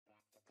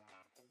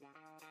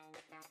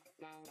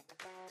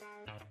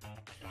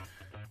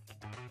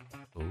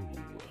Oh,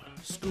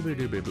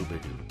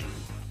 Scooby-Dooby-Dooby-Doo.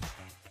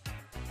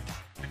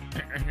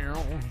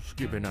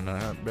 Skipping on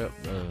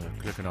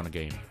clicking on a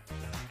game.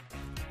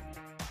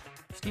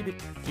 Skip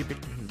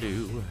it,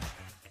 do.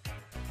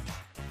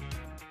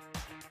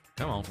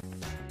 Come on.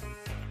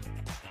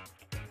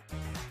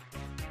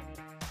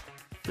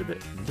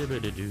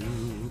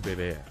 Dibby-dibby-doo,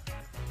 baby.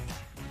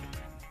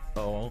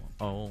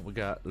 Oh, we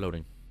got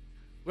loading.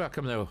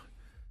 Welcome though,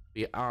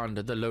 beyond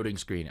the loading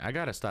screen. I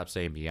gotta stop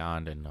saying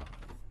beyond and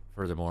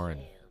furthermore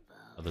and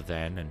other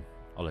than and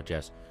all that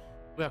jazz.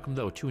 Welcome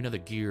though to another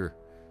gear.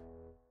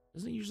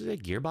 Doesn't it usually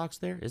say Gearbox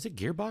there? Is it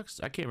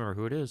Gearbox? I can't remember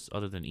who it is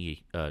other than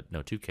EA.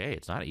 No, 2K.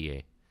 It's not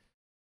EA.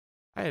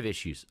 I have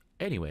issues.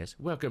 Anyways,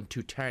 welcome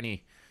to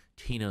Tiny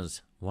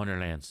Tina's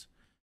Wonderlands.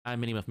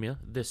 I'm Mini Muff Meal.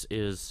 This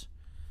is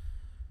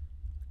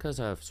because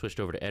I've switched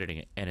over to editing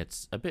it and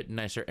it's a bit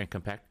nicer and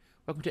compact.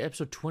 Welcome to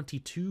episode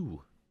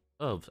 22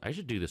 of. I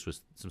should do this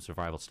with some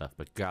survival stuff,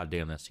 but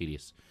goddamn, that's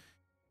tedious.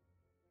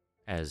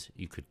 As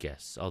you could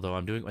guess. Although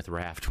I'm doing it with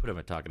Raft. What am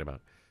I talking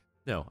about?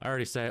 No, I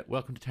already said it.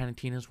 Welcome to Tiny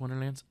Tina's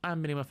Wonderlands.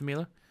 I'm Mini Muff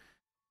Meal.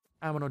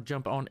 I'm gonna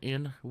jump on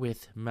in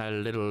with my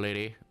little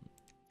lady.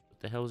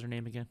 What the hell is her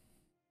name again?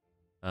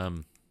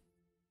 Honey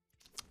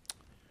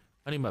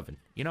Muffin.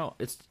 You know,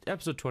 it's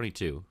episode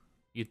 22.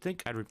 You'd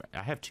think I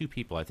have two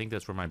people. I think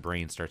that's where my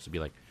brain starts to be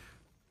like,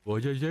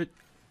 what is it?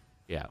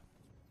 Yeah.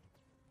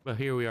 Well,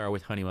 here we are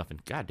with Honey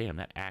Muffin. God damn,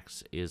 that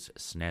axe is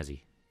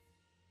snazzy.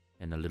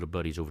 And the little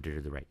buddies over there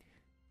to the right.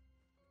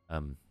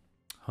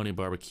 Honey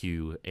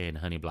Barbecue and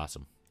Honey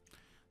Blossom.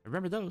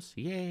 Remember those?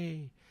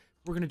 Yay!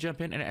 We're gonna jump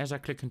in, and as I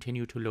click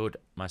continue to load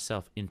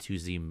myself into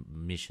the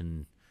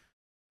mission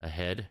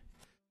ahead.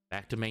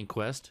 Back to main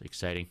quest.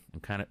 Exciting.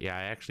 I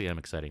actually am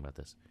excited about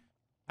this.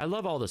 I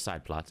love all the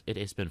side plots. It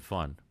has been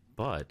fun,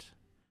 but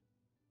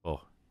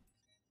oh,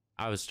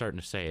 I was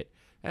starting to say it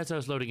as I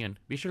was loading in.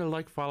 Be sure to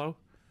like, follow,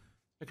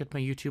 check out my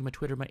YouTube, my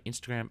Twitter, my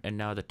Instagram, and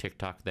now the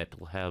TikTok that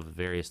will have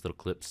various little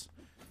clips.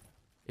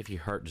 If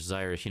your heart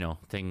desires, you know,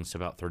 things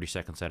about 30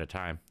 seconds at a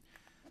time.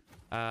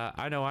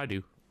 I know I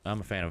do.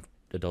 I'm a fan of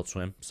Adult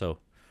Swim, so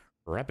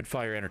rapid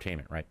fire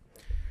entertainment, right?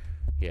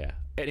 Yeah.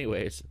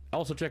 Anyways,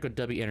 also check out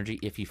W Energy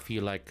if you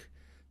feel like,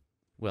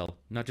 well,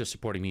 not just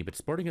supporting me, but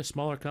supporting a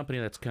smaller company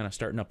that's kind of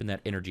starting up in that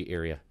energy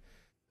area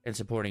and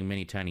supporting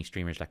many tiny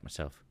streamers like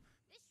myself.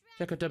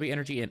 Check out W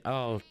Energy and,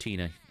 oh,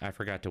 Tina, I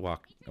forgot to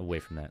walk away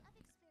from that.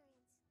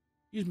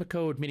 Use my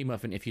code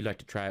MiniMuffin if you'd like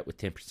to try it with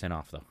 10%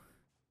 off, though.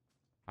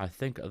 I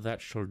think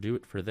that shall do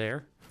it for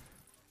there.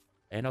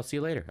 And I'll see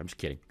you later. I'm just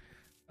kidding.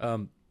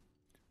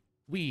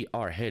 We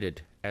are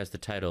headed, as the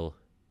title...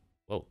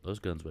 Whoa, those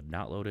guns would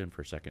not load in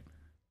for a second.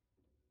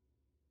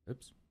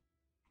 Oops.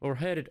 We're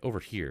headed over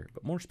here,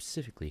 but more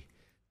specifically,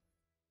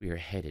 we are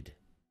headed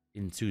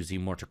into the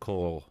mortar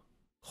coil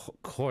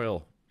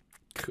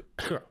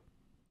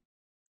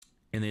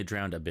in the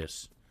drowned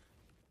abyss,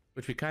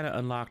 which we kind of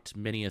unlocked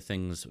many of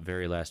things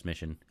very last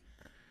mission,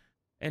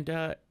 and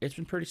it's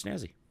been pretty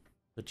snazzy.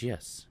 But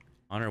yes,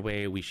 on our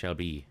way we shall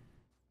be.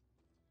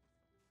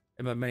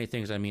 And by many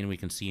things I mean we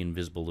can see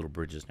invisible little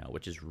bridges now,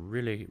 which is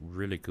really,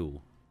 really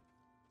cool.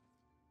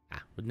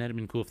 Ah, wouldn't that have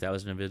been cool if that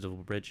was an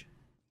invisible bridge?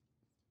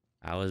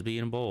 I was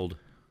being bold.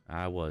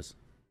 I was.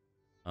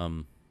 I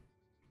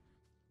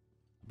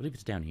believe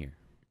it's down here.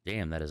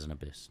 Damn, that is an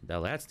abyss.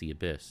 Now that's the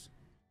abyss.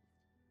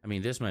 I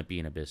mean, this might be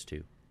an abyss too.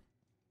 You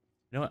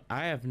know what?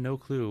 I have no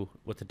clue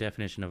what the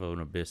definition of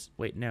an abyss...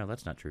 Wait, no,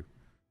 that's not true.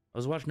 I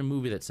was watching a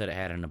movie that said it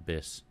had an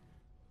abyss.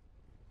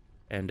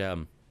 And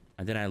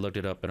then I looked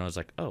it up and I was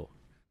like, oh,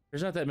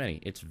 there's not that many.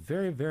 It's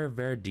very, very,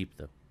 very deep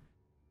though.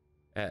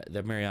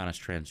 The Marianas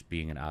Trench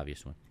being an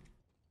obvious one.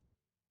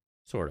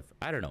 Sort of.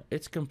 I don't know.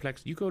 It's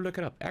complex. You go look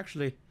it up.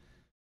 Actually,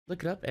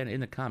 look it up, and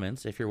in the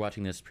comments, if you're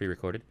watching this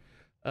pre-recorded,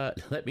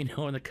 let me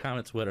know in the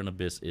comments what an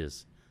abyss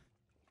is.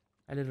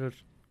 A little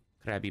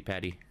Krabby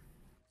Patty.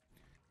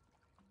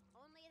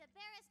 Only the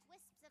barest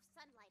wisps of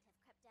sunlight have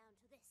crept down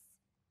to this,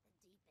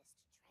 the deepest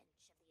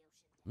trench of the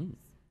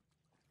ocean.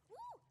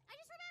 Ooh, I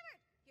just remembered.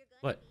 You're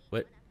going What? to be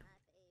What?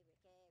 one of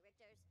my favorite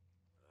characters.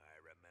 I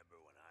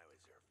remember when I was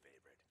your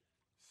favorite.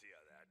 See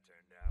how that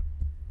turned out?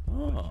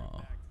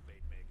 Oh.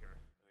 Fate maker.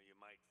 You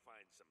might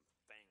find some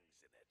fangs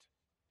in it.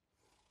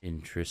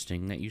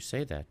 Interesting that you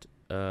say that.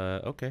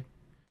 Okay.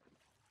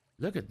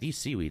 Look at these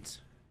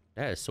seaweeds.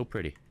 That is so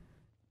pretty.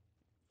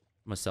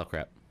 I'm gonna sell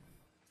crap.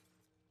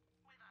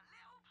 With a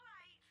little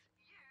plate,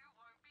 you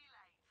won't be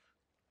late.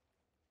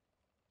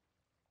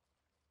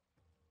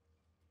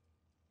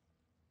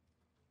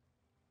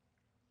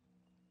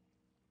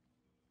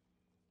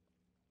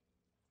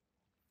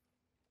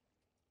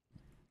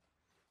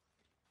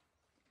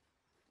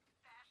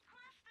 Fast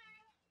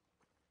questing.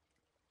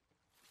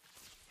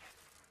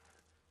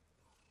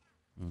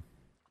 Hmm.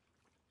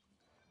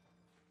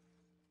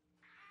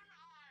 Can I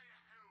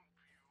help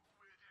you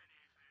with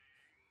anything?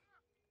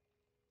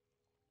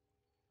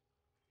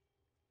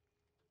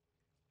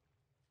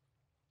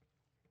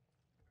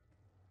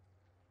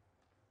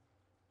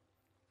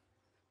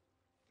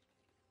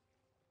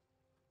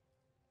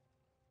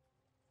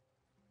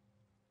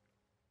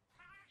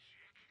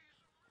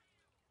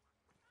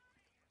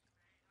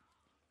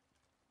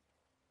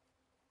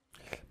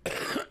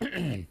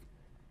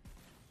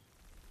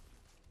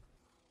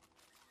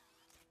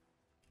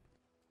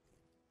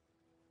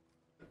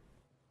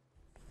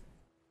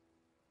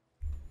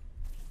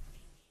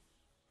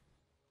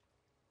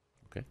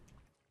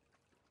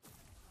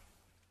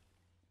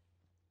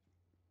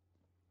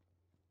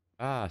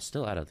 Ah,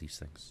 still out of these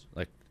things.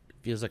 Like, it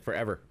feels like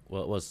forever.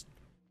 Well, it was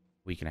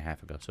a week and a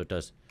half ago, so it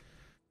does.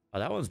 Oh,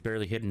 that one's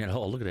barely hidden at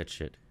all. Look at that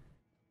shit.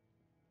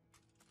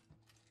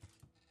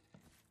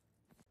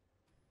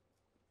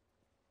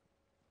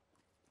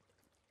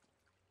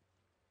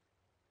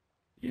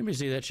 You didn't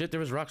see that shit? There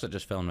was rocks that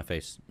just fell in my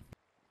face.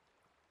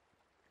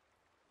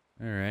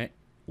 Alright.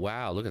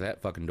 Wow, look at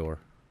that fucking door.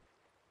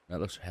 That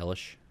looks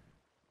hellish.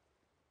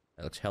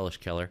 That looks hellish,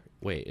 Keller.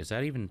 Wait, is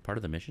that even part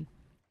of the mission?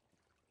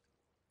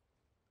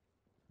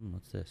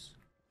 What's this?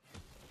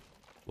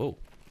 Whoa.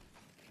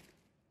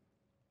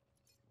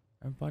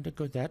 I want to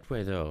go that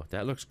way, though.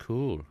 That looks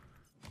cool.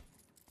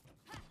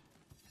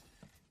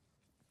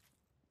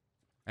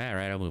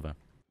 Alright, I'll move on.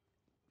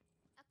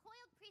 A coiled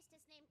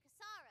priestess named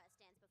Kasara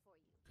stands before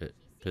you.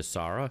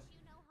 Kasara? She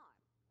you no harm.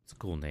 It's a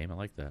cool name. I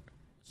like that.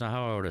 It's not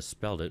how I would have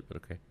spelled it, but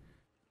okay.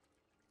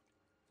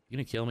 You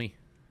gonna kill me?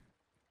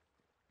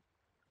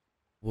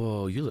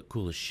 Whoa, you look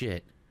cool as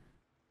shit.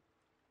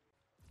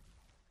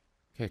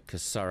 Okay,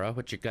 Kasara,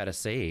 what you gotta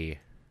say?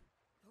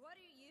 What are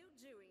you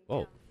doing Whoa,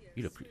 down here,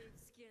 you look... smooth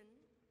skin?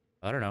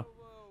 I don't know.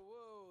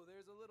 Whoa,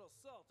 there's a little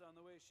salt on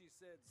the way she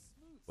said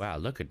smooth. Wow,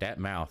 look at that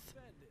mouth.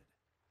 Offended.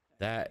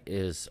 That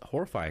is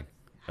horrifying.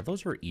 Are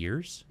those her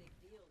ears? Big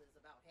deal is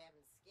about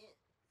having skin.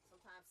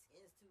 Sometimes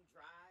skin's too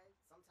dry,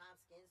 sometimes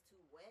skin's too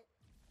wet.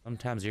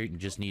 Sometimes you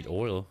just need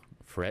oil.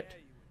 Fret. Yeah,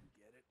 you wouldn't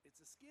get it. It's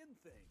a skin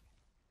thing.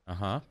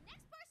 Uh-huh. The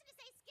next person to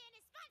say skin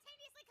is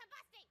spontaneously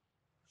combusting.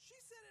 She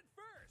said it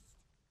first.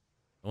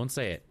 Don't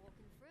say it.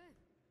 Walking through.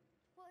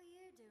 What are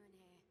you doing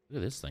here?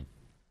 Look at this thing.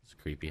 It's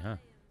creepy, huh?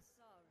 I am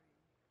sorry.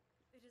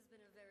 It has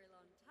been a very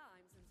long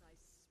time since I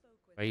spoke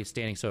with Why are you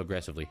standing so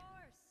aggressively? Of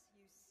course,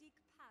 you seek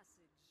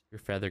passage. Your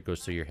feather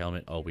goes through your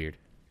helmet. All weird.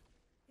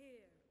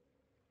 Here,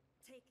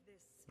 take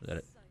this Is that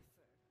it? cipher.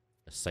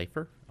 A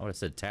cipher? I would have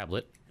said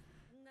tablet.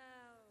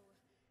 Now,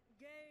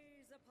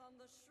 gaze upon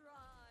the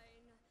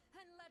shrine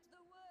and let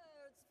the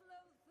words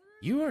flow through.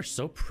 You are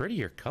so pretty.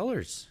 Your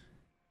colors.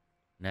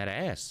 And that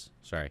ass.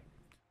 Sorry.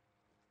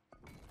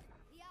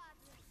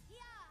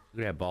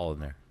 Look at that ball in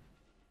there.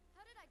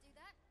 How did I do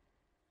that?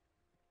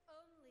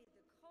 Only the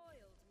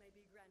coiled may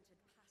be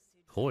granted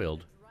passage.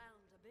 Coiled? to the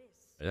drowned abyss.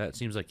 That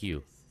seems like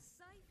you. This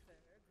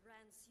cipher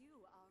grants you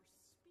our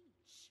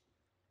speech.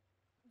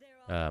 There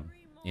are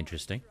three more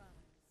Interesting.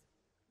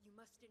 shrines. You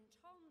must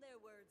intone their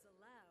words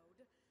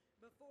aloud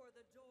before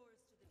the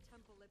doors to the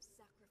temple of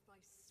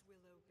sacrifice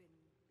will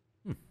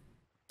open.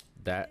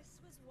 That,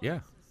 This was once yeah.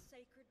 a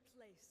sacred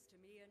place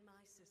to me and my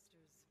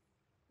sisters.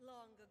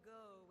 Long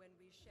ago when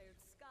we shared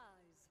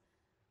skies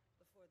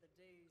before the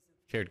days of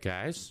Shared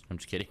guys? I'm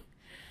just kidding.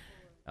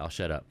 I'll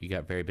shut up. You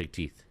got very big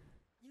teeth.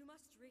 You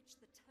must reach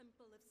the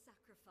temple of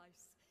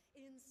sacrifice.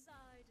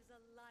 Inside is a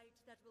light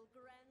that will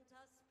grant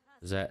us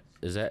passage.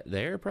 Is that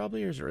there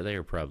probably, or is it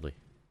there probably?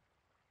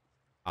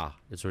 Ah,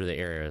 it's where the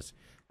area is.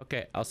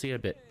 Okay, I'll see you in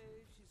a bit.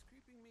 Hey, she's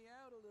creeping me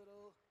out a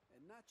little,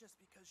 and not just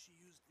because she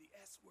used the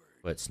S word.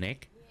 What,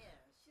 snake? Yeah,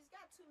 she's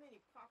got too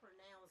many proper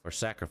nouns. Or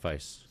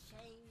sacrifice?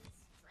 Chains,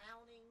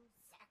 drowning,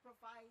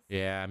 sacrifice.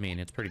 Yeah, I mean,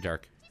 it's pretty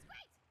dark. She's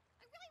great.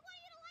 I really want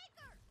you to like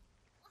her.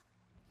 Well,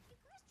 you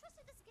could have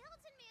trusted the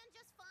skeleton man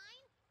just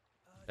fine.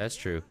 That's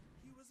Yeah, true.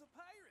 He was a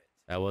pirate.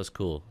 That was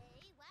cool.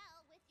 Hey,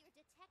 well, with your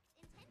detect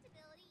intent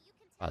ability, you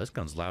can Wow, this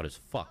gun's loud as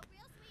fuck. a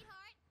real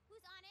sweetheart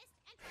who's honest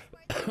and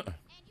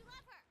trustworthy, and you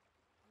love her.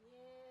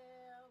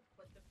 Yeah,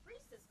 but the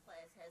priestess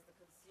class has the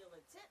conceal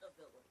intent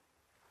ability.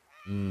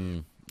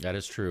 That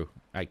is true.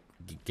 I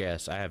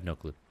guess. I have no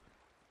clue.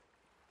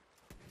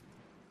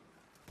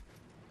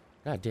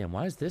 God damn,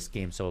 why is this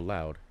game so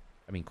loud?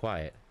 I mean,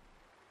 quiet.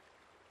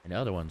 And the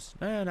other ones,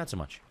 not so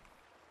much.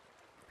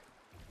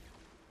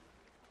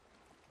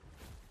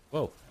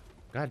 Whoa.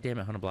 God damn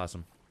it, Honey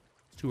Blossom.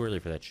 It's too early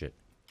for that shit.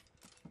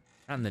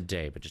 Not in the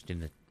day, but just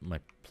in my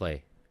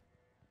play.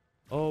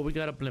 Oh, we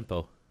got a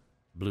blimpo.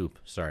 Bloop,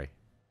 sorry.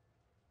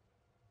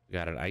 We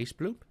got an ice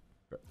bloop?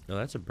 No,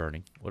 that's a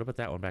burning. What about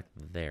that one back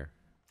there?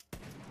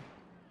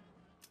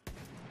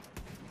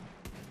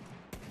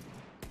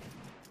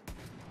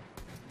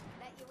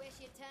 Bet you wish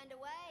you turned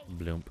away.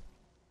 Bloomp.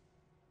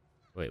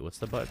 Wait, what's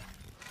the button?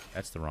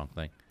 That's the wrong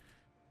thing.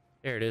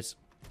 There it is.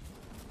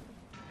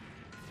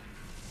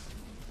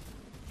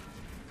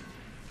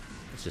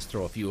 Let's just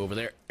throw a few over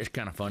there. It's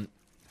kind of fun.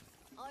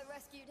 I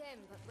rescued him,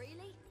 but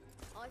really,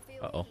 I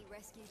feel Uh-oh. he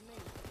rescued me.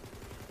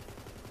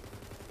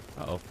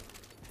 Uh-oh.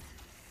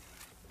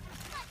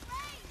 Like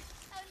rain,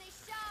 only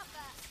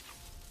sharper.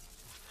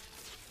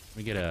 Let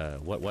me get a...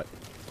 What?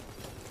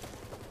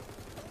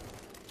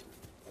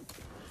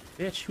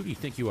 Bitch, who do you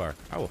think you are?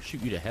 I will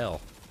shoot you to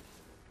hell.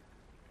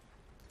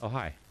 Oh,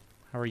 hi.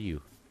 How are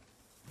you?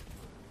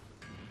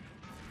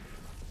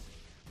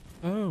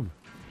 Boom.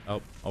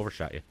 Oh,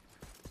 overshot you.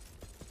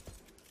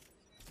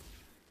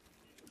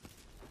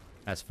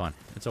 That's fun.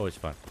 It's always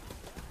fun.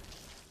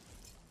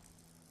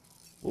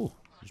 Ooh,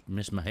 just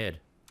missed my head.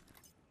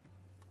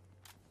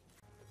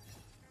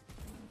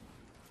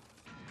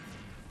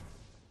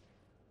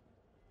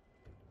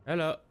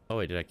 Hello. Oh,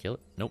 wait, did I kill it?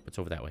 Nope, it's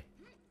over that way.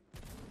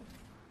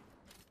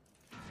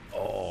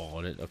 Oh,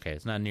 Okay,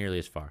 it's not nearly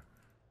as far.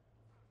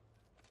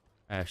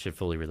 I should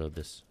fully reload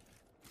this.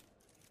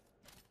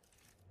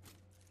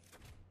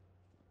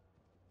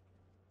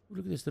 Ooh,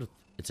 look at this little...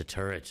 It's a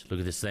turret. Look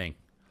at this thing.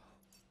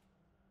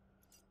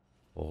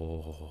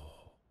 Oh.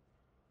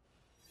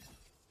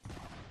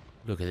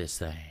 Look at this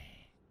thing. Am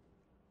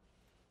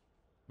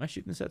I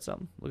shooting this at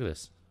something? Look at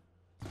this.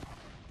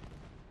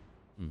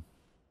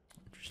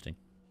 Interesting.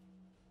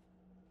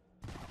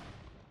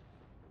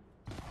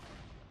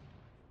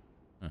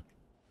 Huh.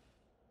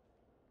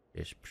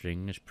 This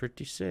thing is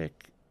pretty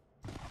sick.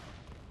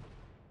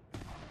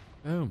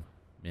 Boom.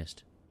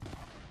 Missed.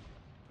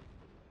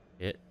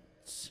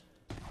 It's...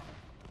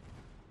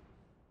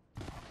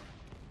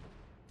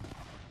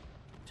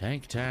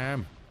 tank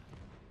time.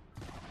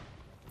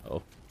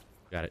 Oh,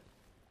 got it.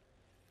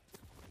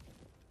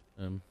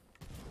 I'm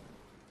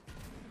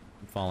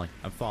falling.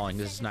 I'm falling.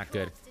 This is not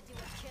good.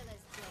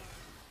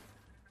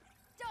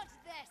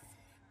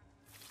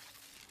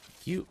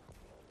 You.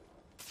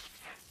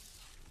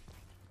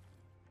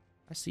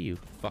 I see you,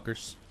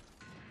 fuckers.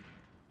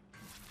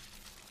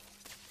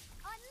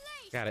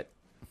 Got it.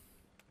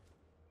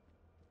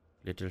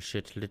 Little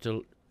shit,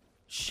 little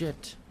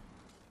shit.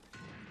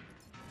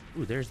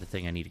 Ooh, there's the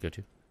thing I need to go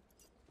to.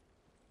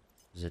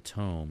 There's a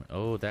tome.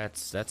 Oh,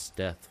 that's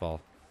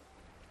Deathfall.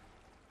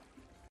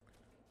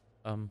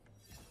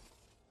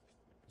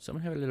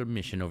 Someone have a little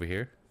mission over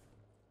here.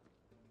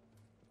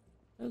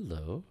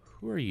 Hello,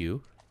 who are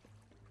you?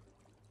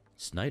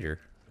 Snyder.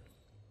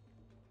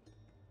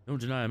 Don't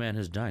deny a man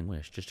his dying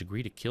wish. Just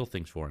agree to kill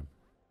things for him.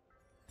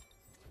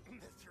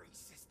 The three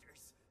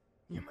sisters.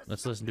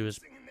 Let's listen to his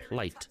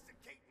plight.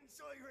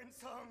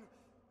 Song.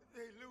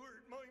 They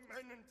lured my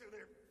men into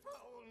their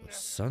foul net.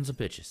 Sons of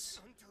bitches.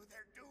 Unto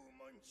their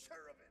doom, I'm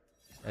sure of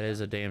it. That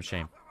is a damn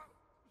shame. I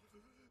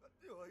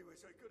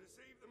wish I could have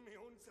saved them my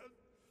own self,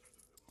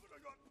 but I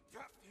got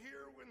trapped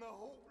here when the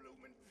whole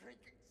bloomin' drink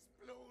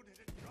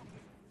exploded and dropped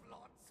its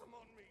flotsam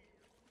on me.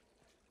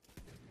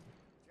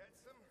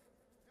 Jetsam,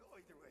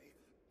 either way,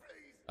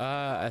 please.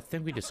 I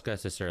think we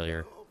discussed this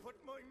earlier.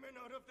 Put my men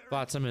out of their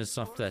Flotsam is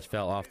stuff that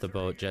fell off the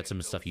boat. Jetsam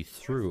is stuff you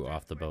threw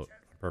off the boat on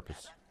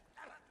purpose.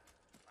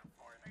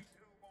 before they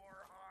do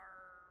more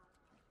harm.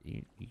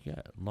 You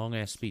got a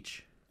long-ass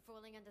speech.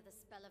 Falling under the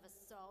spell of a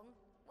song?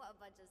 What a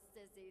bunch of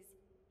sissies.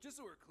 Just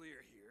so we're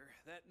clear here,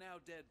 that now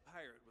dead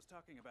pirate was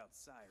talking about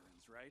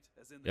sirens, right?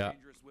 As in the Yeah.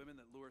 dangerous women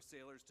that lure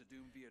sailors to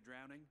doom via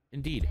drowning?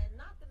 Indeed. And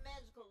not the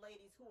magical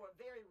ladies who are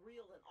very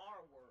real in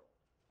our world.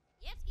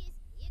 Yepskis,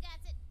 you got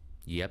it.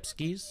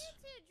 Yepskis? You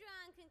two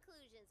drawing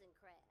conclusions and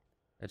crap.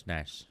 That's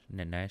nice. Isn't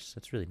that nice?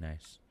 That's really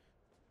nice.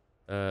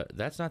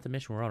 That's not the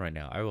mission we're on right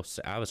now. I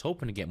was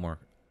hoping to get more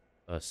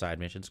side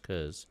missions,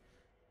 because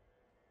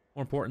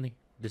more importantly,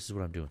 this is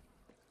what I'm doing.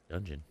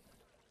 Dungeon.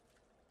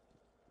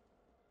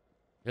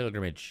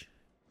 Pilgrimage.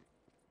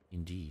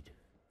 Indeed.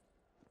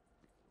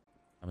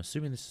 I'm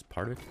assuming this is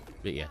part of it,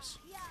 but yes.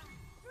 Yeah,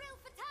 thrill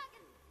for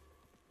talking.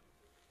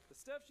 The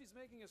stuff she's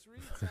making us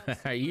read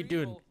sounds How you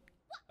doing? real.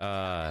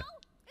 Oh,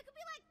 it could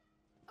be like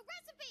a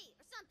recipe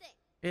or something.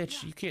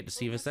 Bitch, you can't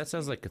deceive us. That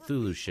sounds like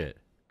Cthulhu shit.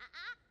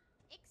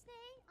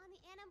 Ixnay on the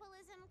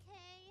animalism K.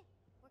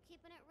 We're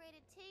keeping it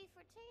rated T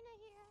for Tina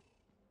here.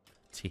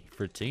 T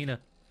for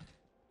Tina.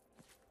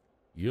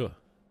 Yeah.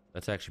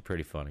 That's actually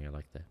pretty funny. I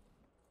like that.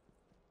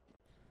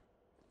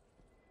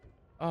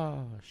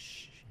 Oh,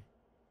 shit.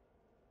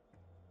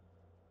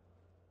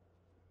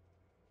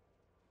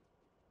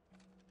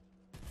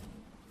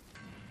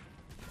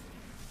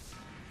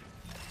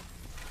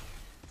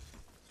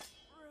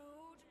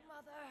 Rude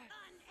mother.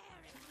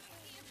 Unerring.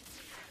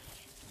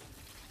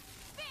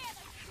 Fear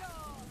the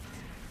gold.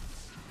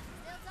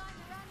 Still time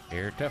to run the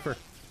Air tougher.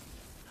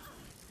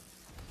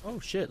 Oh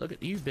shit, look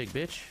at you, big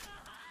bitch.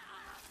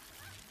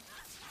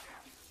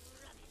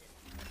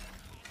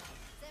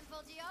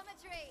 simple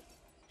geometry.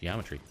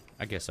 Geometry.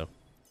 I guess so.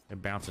 They're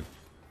bouncing.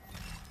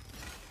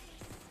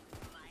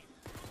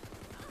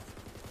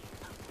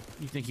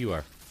 You think you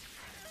are?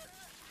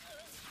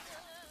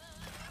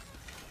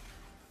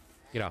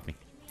 Get off me.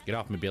 Get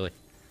off me, Billy.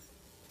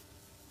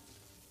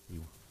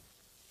 You.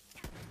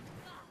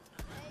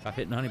 Stop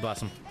hitting Honey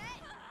Blossom.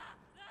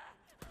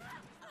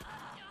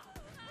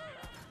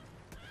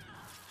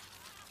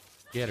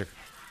 Get her.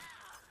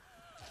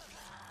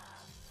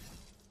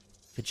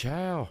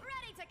 Ka-chow.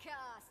 Ready to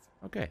cast.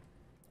 Okay.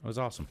 That was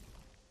awesome.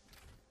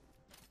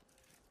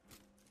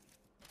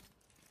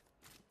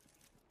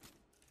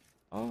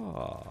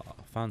 Oh,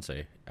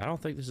 fancy. I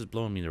don't think this is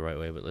blowing me the right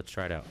way, but let's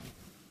try it out.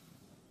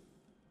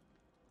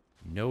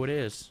 No, it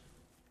is.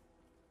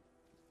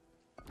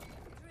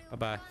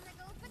 Bye-bye.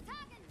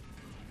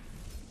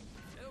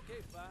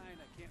 Okay, fine.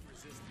 I can't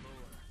resist lure.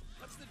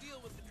 What's the deal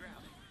with the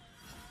drowning?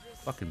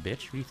 Fucking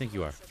bitch. Who do you think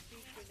you are? A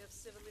beacon of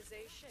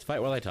civilization. Let's fight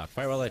while I talk.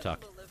 Fight while I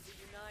talk. Symbol of the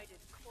united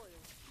coiled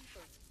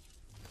people.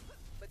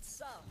 But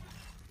some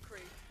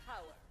crave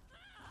power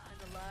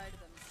and allied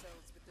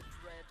themselves with the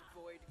dread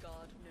void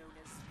god known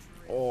as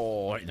Drill.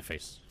 Oh, right in the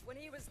face. When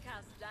he was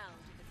cast down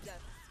to the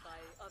depths by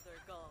other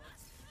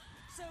gods,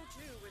 so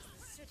too was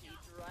the city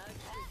dragged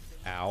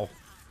with him. Ow.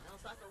 Now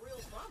Sounds like a real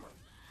bummer.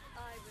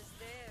 I was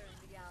there in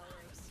the hour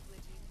of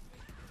splitting,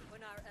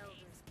 when our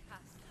elders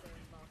cast their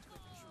lot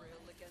with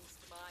drill against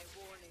my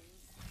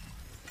warnings.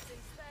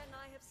 Since then,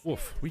 I have stayed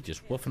Woof, we as the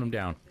just woofing 'em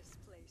down. caretaker of this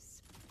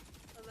place,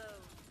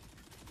 alone,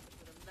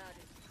 with the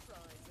maddened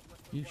cries of what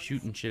were You once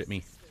shooting shit at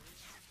me. sisters.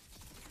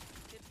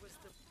 It was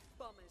the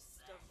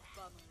bummest of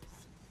bummers.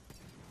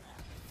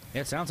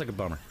 Yeah, it sounds like a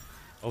bummer.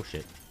 Oh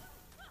shit.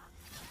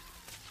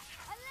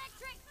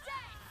 Electric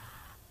death!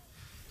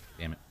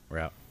 Damn it. We're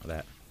out of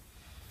that.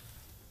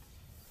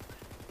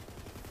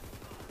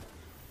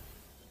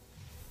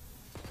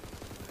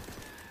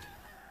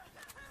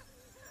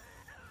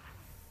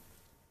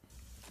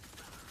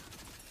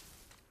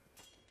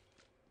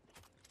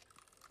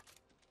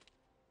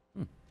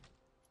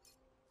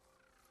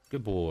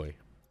 Good boy.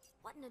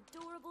 What an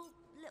adorable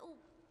little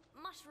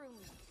mushroom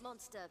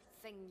monster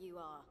thing you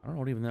are. I don't know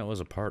what even that was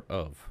a part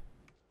of.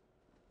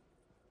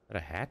 Is that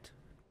a hat?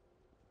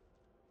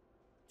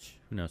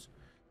 Who knows?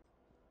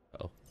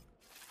 Uh-oh.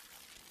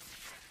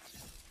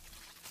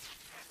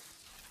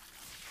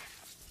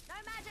 No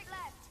magic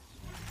left!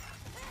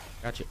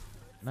 Gotcha.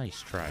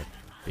 Nice try,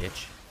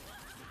 bitch.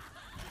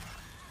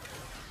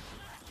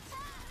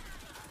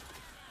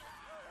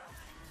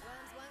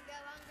 Worms won't go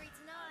hungry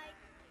tonight.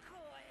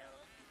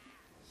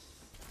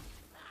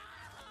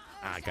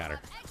 Ah, I got her.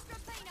 Shall have extra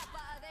peanut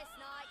butter this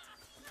night.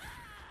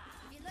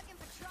 If you're looking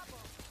for trouble,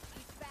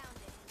 you found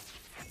it.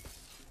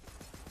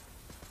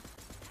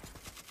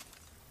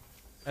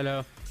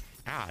 Hello.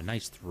 Ah,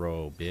 nice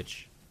throw,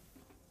 bitch.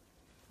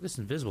 This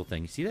invisible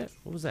thing. You see that?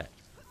 What was that?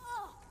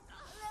 Oh,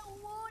 a little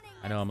warning.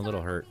 I know, I'm a next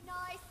little time hurt. would be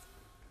nice.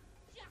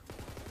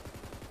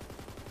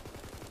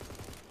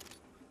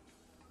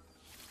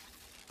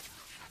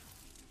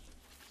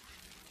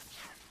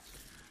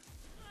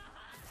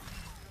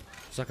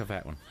 Suck a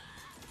fat one.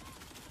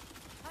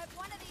 Hope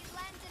one of these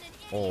lands in an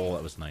idiot. Oh,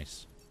 that was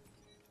nice.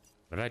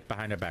 Right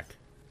behind her back.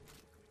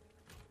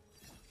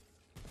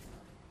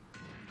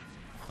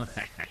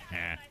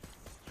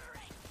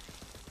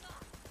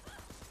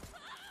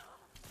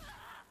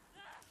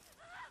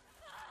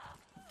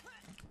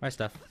 My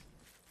stuff.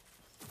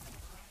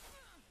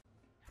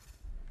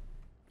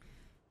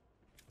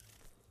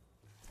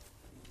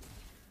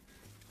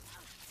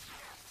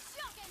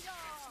 Shock and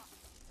awe.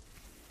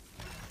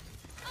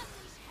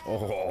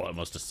 Unleash Oh, that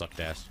must have sucked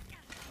ass.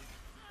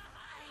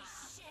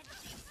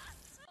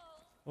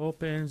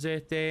 Open the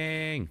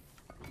thing.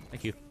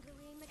 Thank you.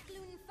 Singery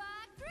McLoon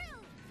fire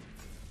grill.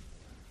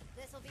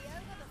 This'll be over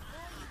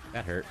before you can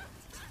That hurt.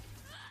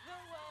 The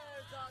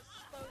words are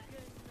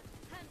spoken,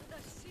 and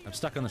the seal I'm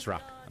stuck on this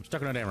rock. I'm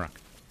stuck on a damn rock.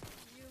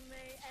 You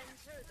may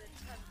enter the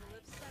temple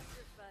of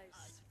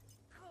sacrifice.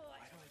 Why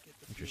do I get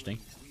the Interesting.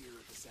 feeling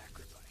we're the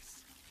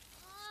sacrifice?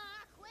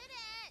 Quit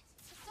it.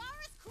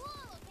 Sara's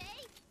cool,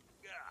 okay?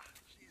 Ah,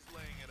 she's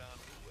laying it on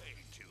way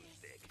too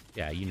thick.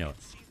 Yeah, you know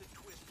it. See the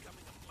twist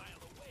coming a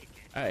mile away,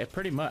 kid. It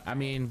pretty much. I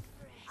mean,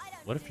 I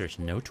don't what if see there's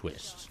any no warning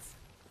twists? shots.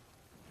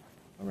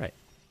 All right.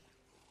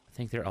 I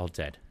think they're all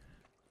dead.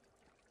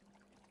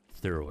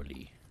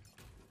 Thoroughly.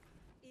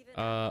 Even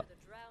Uh, after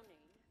the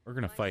drowning, we're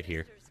gonna my fight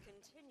here. sisters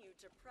continue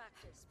to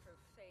practice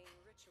profane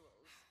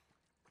rituals.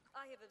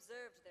 I have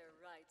observed their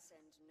rites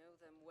and know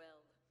them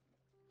well.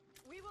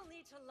 We will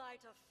need to light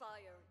a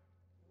fire.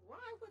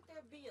 Why would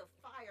there be a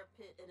fire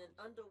pit in an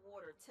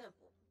underwater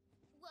temple?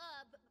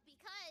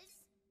 Because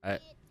I-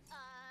 it,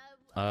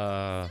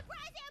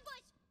 surprise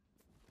ambush!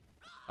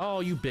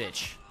 Oh, you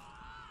bitch.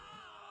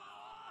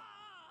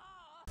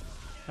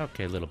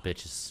 Okay, little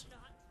bitches.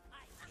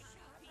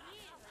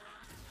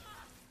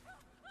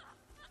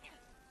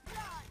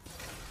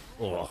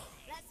 Oh,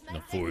 Let's the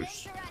make force.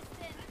 this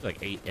interesting. Like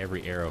ate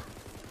every arrow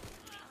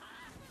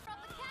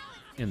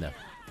in the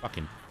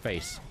fucking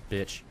face,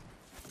 bitch.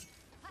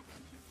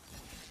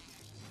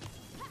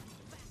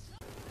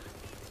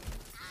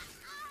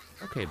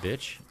 Okay,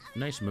 bitch.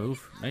 Nice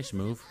move. Nice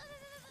move.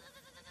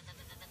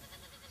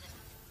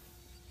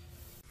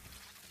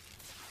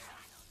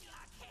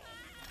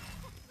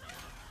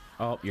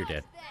 Oh, you're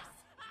dead.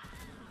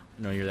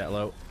 No, you're that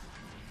low.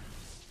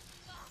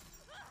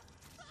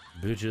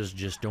 Bitches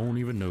just don't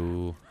even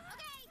know.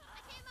 Okay, I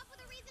came up with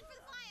a reason for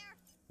the fire.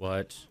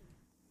 What?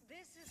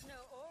 This is no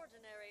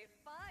ordinary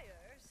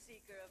fire,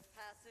 seeker of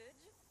passage.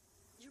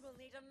 You will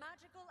need a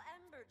magical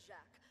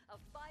amberjack, a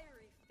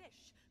fiery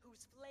fish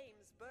whose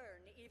flames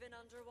burn even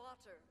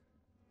underwater.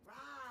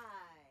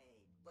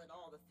 Right. But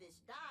all the fish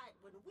died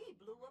when we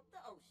blew up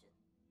the ocean.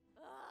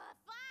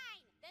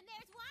 Fine. Then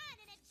there's one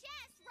in a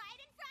chest right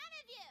in front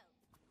of you.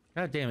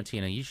 God damn it,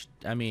 Tina. You should.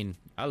 I mean,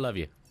 I love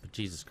you, but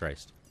Jesus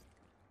Christ.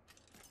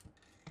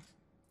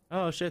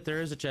 Oh shit,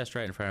 there is a chest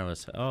right in front of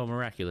us. Oh,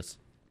 miraculous.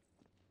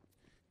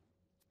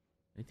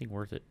 Anything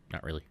worth it?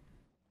 Not really.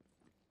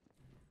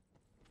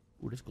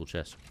 Ooh, this is a cool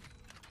chest.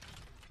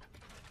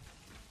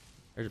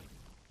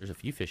 There's a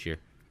few fish here.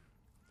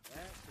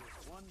 That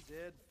is one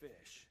dead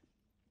fish.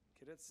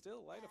 Could it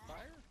still light a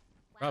fire?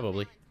 Well,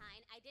 Probably.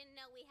 Valentine, I didn't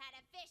know we had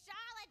a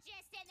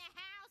fishologist in the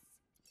house.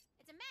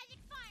 It's a magic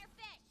fire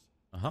fish.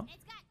 Uh-huh.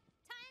 It's got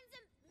tons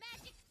of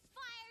magic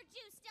fire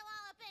juice still all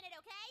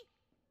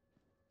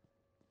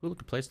Cool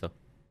looking place though.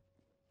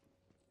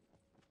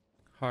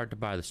 Hard to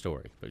buy the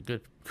story, but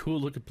good, cool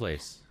looking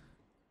place.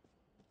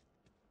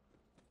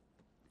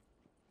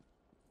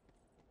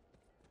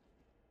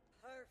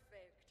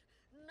 Perfect.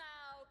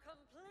 Now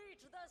complete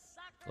the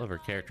sacrifice. Love her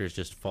characters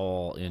just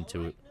fall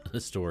into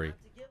the story.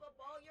 Have to give up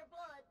all your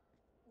blood.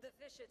 The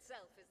fish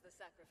itself is the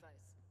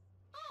sacrifice.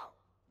 Oh.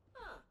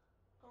 Huh.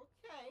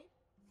 Okay.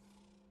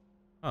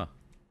 Huh.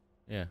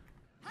 Yeah.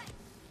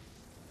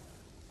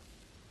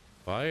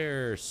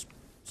 Fire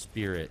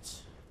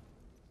spirits.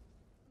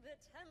 The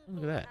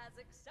Look temple at that. has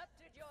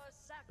accepted your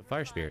sacrifice. The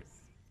fire spirit.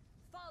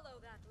 Follow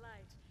that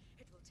light.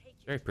 It will take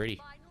you Very to pretty.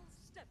 the final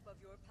step of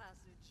your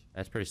passage.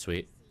 That's pretty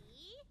sweet.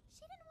 See?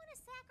 She didn't want to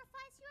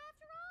sacrifice you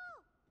after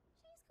all.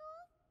 She's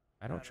cool.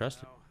 I don't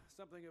trust it. know.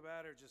 Something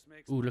about her just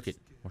makes Ooh, me look at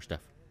more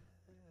stuff.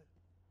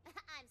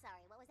 I'm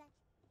sorry, what was that?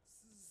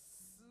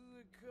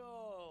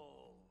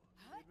 skull.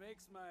 It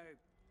makes my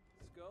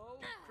skull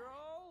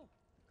crawl.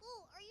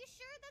 Ooh, are you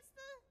sure that's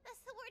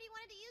the word you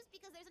wanted to use?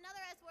 Because there's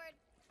another S word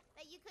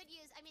that you could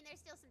use. I mean,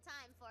 there's still some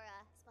time for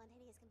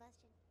spontaneous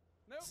combustion.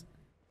 Nope.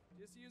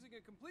 Just using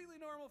a completely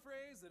normal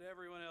phrase that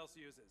everyone else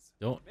uses.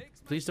 Don't. Makes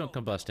my Please don't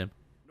skull combust him.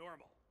 crawl.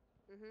 Normal.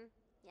 Mm-hmm.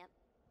 Yep.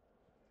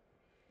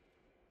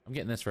 I'm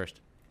getting this first.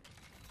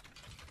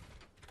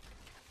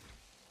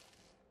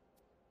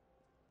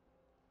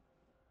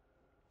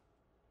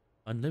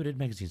 Unlimited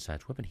magazine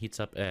size. Weapon heats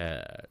up.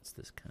 It's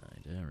this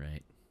kind. All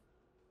right.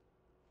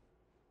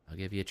 I'll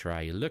give you a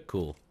try. You look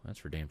cool. That's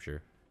for damn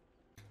sure.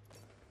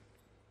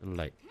 Little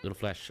light. Little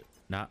flash.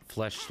 Not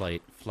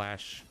flashlight.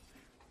 Flash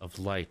of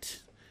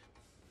light.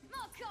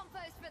 More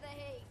compost for the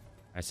heat.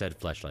 I said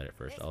flashlight at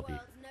first. This I'll be.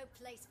 world's no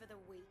place for the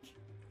weak.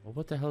 Well,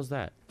 what the hell's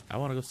that? I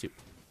want to go see.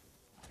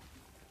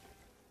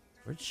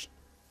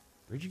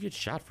 Where'd you get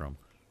shot from?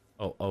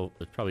 Oh,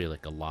 it's probably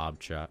like a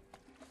lob shot.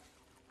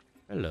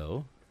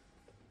 Hello.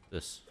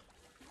 This.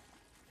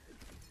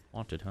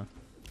 Wanted, huh?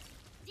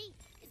 Deep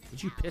in the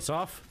Did you tower. piss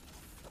off?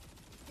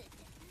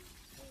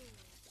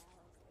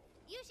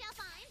 You shall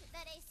find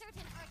that a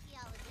certain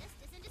archaeologist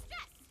is in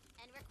distress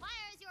and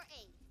requires your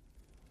aid.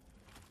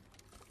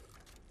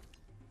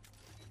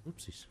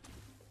 Oopsies.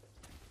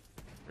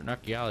 You're an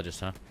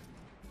archaeologist, huh?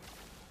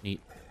 Neat.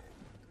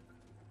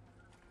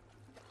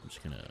 I'm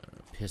just gonna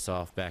piss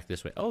off back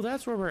this way. Oh,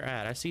 that's where we're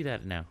at. I see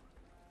that now.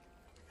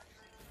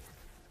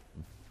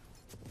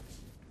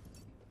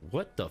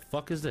 What the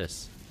fuck is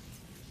this?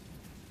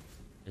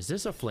 Is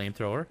this a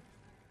flamethrower?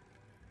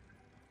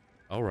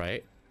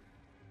 Alright.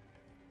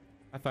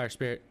 Hi, fire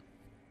spirit.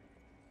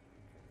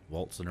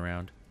 Waltzing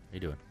around. How you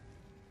doing?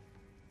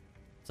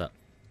 What's up?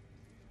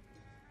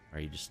 Or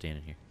are you just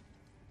standing here?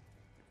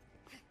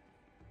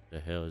 The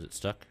hell, is it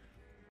stuck?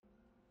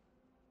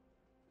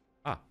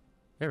 Ah,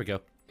 there we go.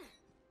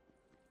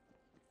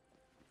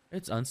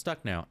 It's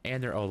unstuck now,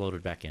 and they're all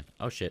loaded back in.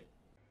 Oh shit.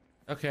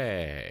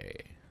 Okay.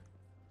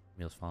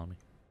 Meal's following me.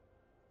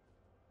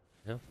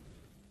 Hell,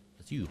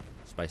 that's you,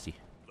 Spicy.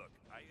 Look,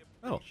 I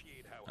Oh,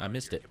 appreciate how I hard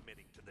missed you're it.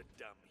 committing to the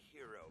dumb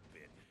hero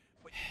bit,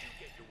 but you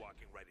do get you're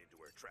walking right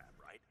into her trap,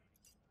 right?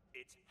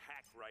 It's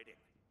hack writing.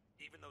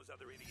 Even those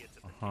other idiots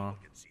at the table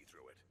can see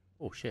through it.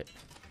 Oh shit.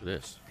 Look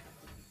at this.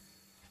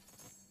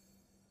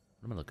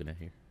 What am I looking at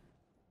here?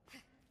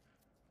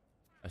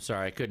 I'm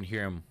sorry, I couldn't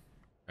hear him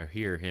or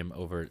hear him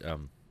over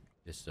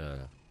this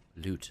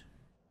loot.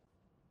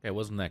 Okay, it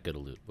wasn't that good a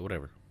loot, but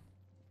whatever.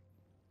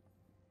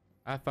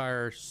 I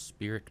fire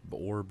spirit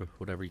orb,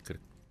 whatever you could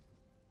have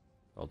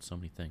called so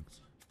many things.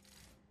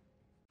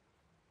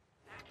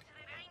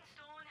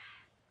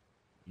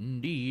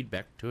 Indeed,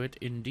 back to it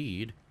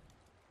indeed.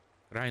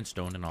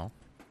 Grindstone and all.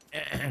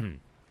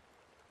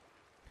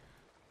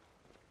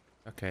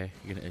 Okay,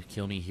 you're gonna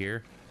kill me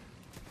here.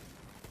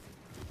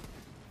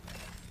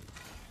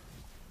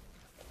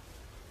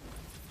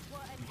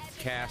 What an epic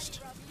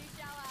Cast. rally, Rob, you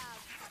shall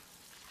have.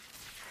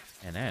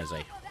 And that is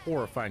a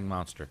horrifying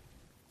monster.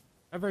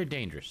 Not very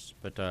dangerous,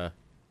 but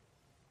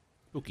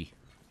spooky.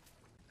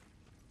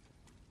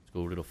 Let's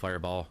go, little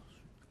fireball.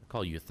 I'll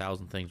call you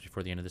 1,000 things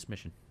before the end of this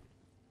mission.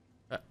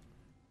 Does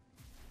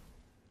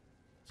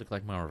it look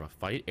like more of a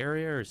fight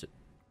area, or is it?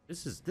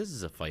 This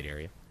is a fight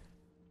area.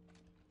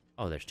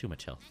 Oh, there's too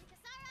much health. And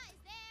Kasara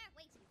is there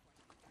waiting for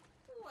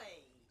you.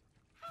 Wait.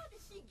 How did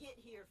she get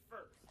here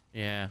first?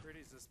 Yeah.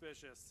 Pretty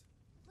suspicious.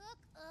 Look,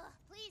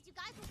 please, you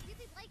guys will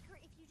really like her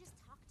if you just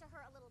talk to her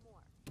a little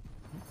more.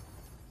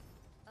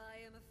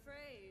 I am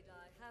afraid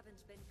I haven't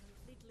been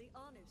completely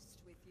honest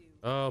with you.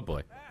 Oh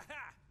boy.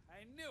 Aha!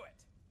 I knew it.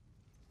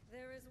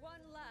 There is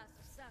one last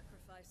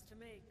sacrifice to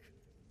make,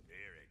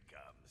 Here it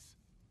comes.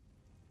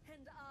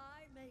 and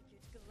I make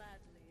it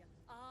gladly.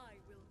 I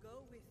will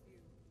go with you.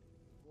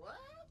 What?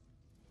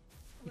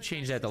 You When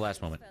changed my that at the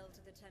last sisters moment. Fell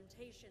to the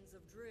temptations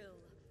of drill.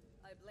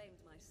 I blamed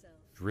myself.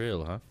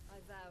 Drill, huh? I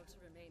vow to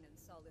remain in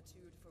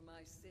solitude for my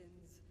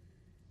sins.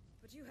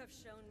 But you have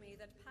shown me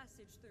that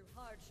passage through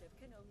hardship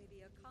can only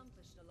be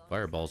accomplished along.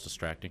 Fireball's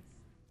distracting.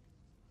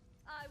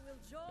 I will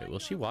join Wait, will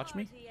she your watch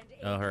me? party and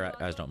Oh, aid her you on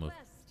eyes your don't move.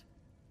 quest.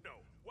 No,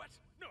 what?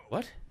 No.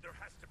 What? There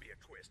has to be a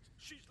twist.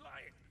 She's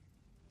lying.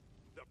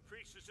 The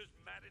increases his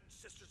maddened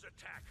sister's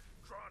attack,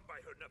 drawn by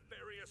her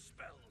nefarious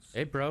spells.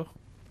 Hey, bro.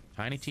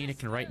 Tiny Tina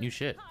can write new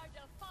shit. I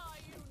defy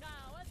you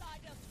now, as I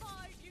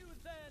defied you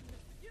then.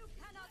 You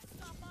cannot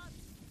stop us.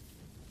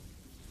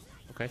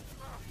 Okay.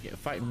 Yeah,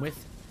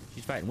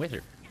 she's fighting with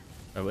her.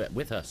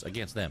 With us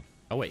against them.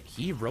 Oh, wait.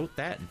 He wrote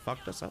that and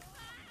fucked us up?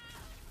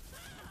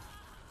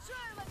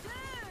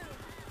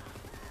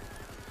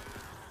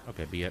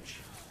 Okay, bitch.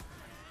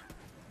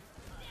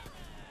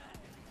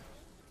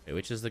 Hey,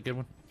 which is the good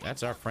one?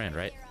 That's our friend,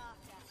 right?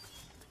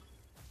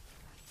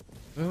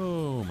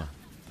 Boom.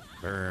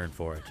 Burn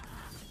for it.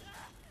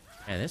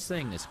 Man, this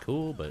thing is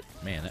cool, but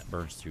man, that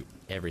burns through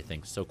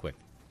everything so quick.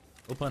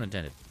 No pun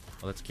intended.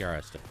 Well, that's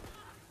Kiara stuff.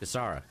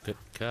 Kisara.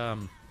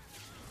 Come.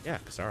 Yeah,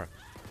 Kisara.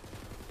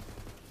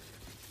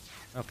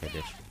 Okay,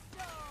 bitch.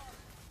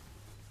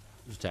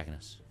 Who's attacking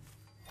us?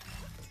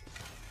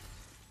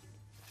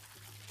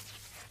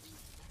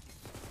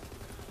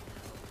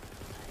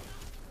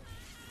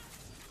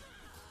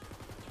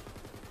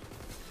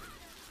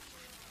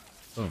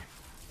 Boom.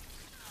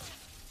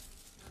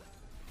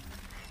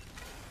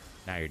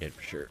 Now you're dead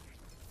for sure.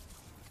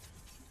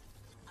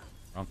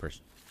 Wrong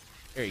person.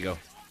 There you go.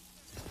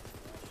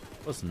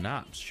 Was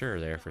not sure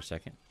there for a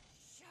second.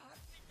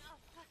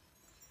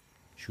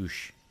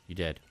 Shoosh. You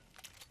dead.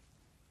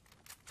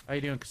 How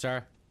you doing,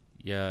 Kisara?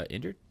 You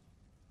injured?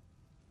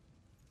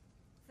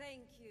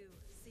 Thank you,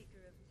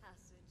 Seeker of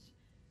Passage.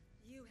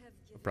 You have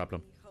given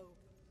problem? me hope.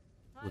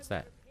 What's I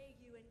that? will repay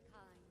you in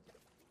kind,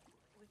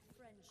 with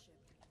friendship.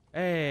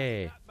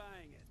 Hey. Not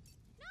buying it.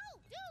 No,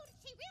 dude,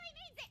 she really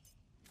means it.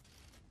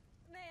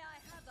 May I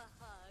have a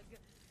hug?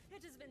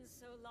 It has been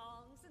so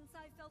long since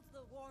I felt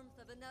the warmth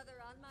of another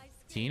on my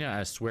skin. Tina,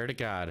 I swear to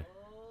God.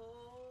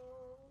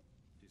 Oh,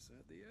 She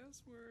said the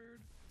S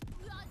word.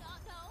 No,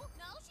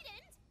 she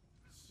didn't.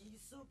 she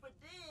super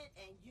did,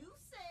 and you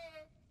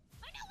said.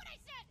 I know what I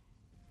said.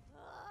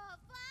 Oh,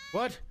 fun.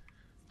 What?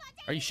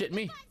 Are you shitting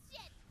me? Fun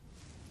shit.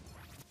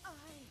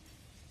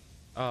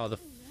 Oh, the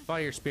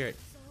fire spirit.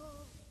 Saw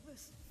the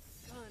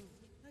sun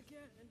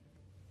again.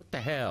 What the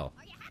hell?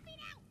 Are you happy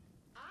now?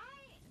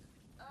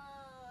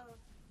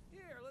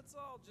 Here, let's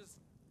all just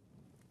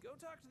go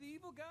talk to the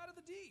evil god of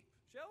the deep,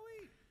 shall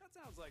we? That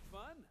sounds like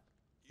fun.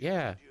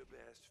 Yeah. You did your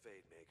best,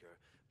 Fate Maker,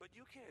 but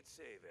you can't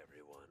save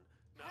everyone.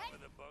 Not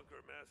with a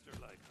bunker master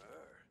like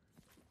her.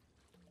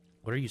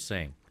 What are you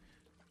saying?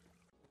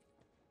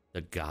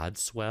 The God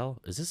Swell?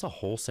 Is this a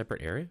whole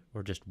separate area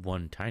or just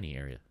one tiny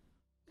area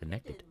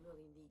connected? Didn't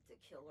really need to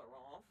kill her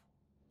off.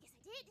 Yes,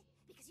 I did,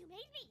 because you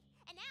made me.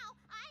 And now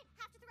I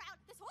have to throw out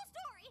this whole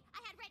story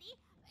I had ready.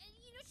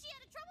 You know, she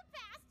had a troubled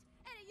past,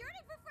 and a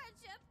yearning for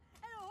friendship,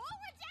 and a whole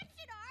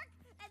redemption arc,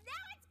 and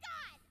now it's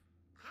gone.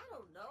 I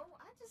don't know.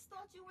 I just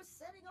thought you were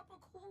setting up a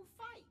cool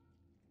fight.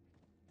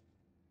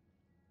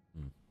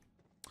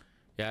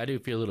 Yeah, I do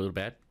feel a little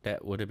bad.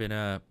 That would have been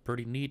a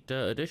pretty neat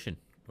addition.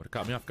 Would have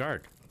caught me off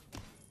guard.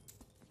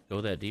 Go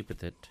that deep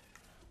with it.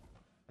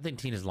 I think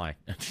Tina's lying.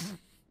 I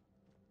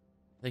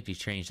think she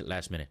changed it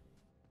last minute.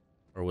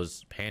 Or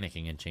was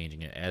panicking and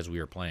changing it as we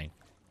were playing.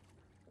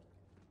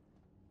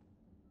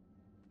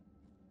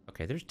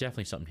 Okay, there's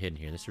definitely something hidden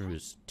here. This room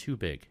is too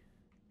big.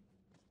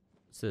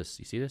 What's this?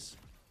 You see this?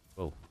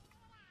 Whoa.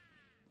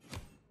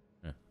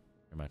 Never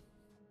mind.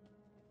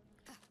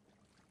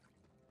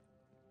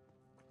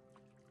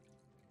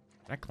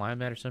 Can I climb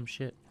that or some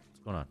shit? What's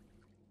going on?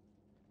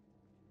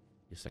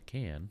 Yes, I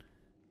can.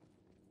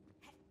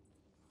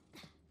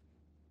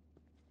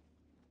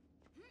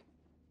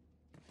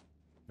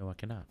 No, I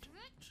cannot.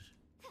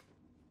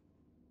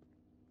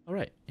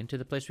 Alright, into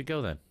the place we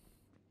go then.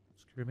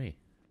 Screw me.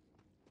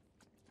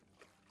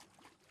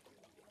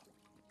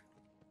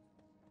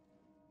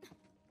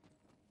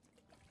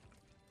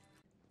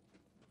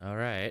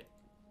 Alright.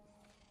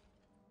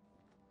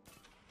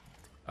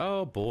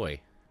 Oh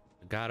boy.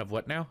 The god of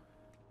what now?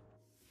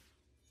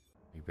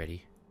 Are you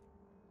ready?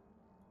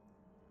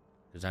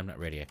 Because I'm not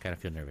ready. I kind of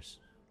feel nervous.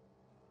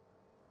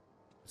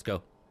 Let's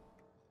go.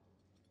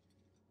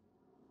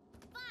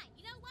 Fine,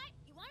 you know what?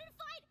 You wanted to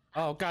fight?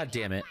 Oh, god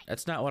damn it.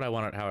 That's not what I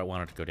wanted, how I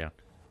wanted to go down.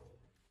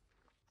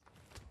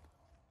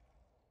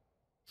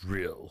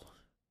 Drill.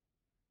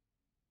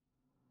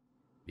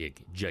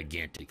 Big,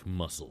 gigantic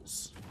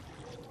muscles.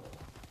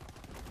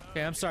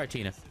 Okay, I'm sorry,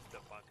 Tina. This is the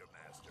bunker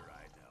master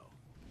I know.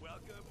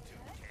 Welcome to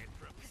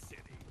Tantrum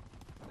City.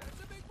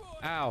 That's a big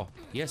boy. Ow.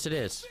 Yes, it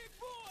is. Big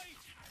boy.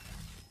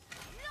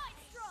 Nice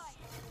try!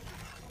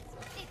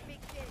 It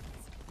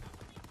begins.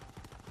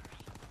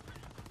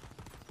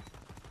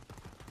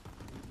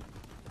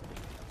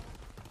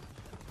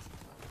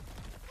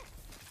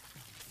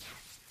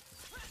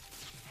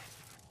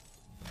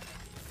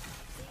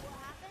 See what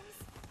happens?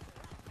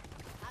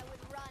 I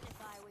would run if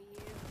I were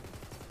you.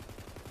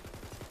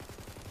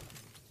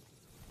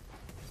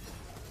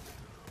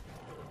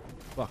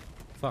 Fuck,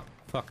 fuck,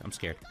 fuck. I'm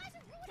scared. You guys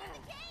are ruining the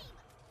game!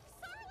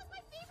 Sora was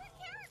my favorite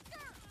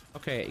character!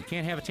 Okay, you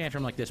can't have a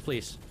tantrum like this,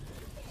 please.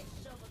 You can't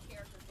shove a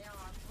character down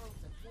our throats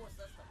and force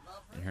us to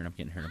love her. I'm getting hurt, I'm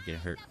getting hurt, I'm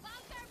getting hurt. The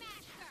bunker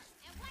master!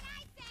 And when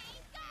I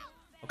say go!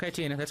 Okay,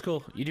 Tina, that's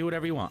cool. You do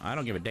whatever you want. I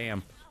don't give a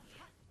damn.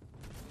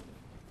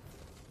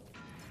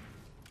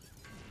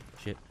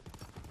 Shit.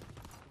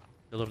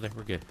 Still over there.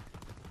 We're good.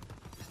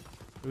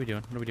 What are we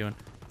doing? What are we doing?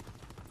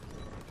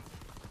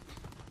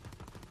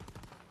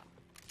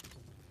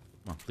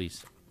 Come on,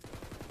 please.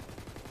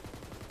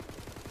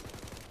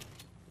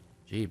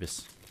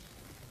 Jeebus.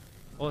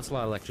 Oh, that's a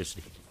lot of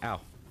electricity. Ow.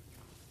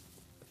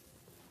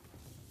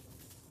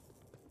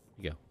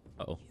 Here you go.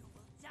 Uh-oh.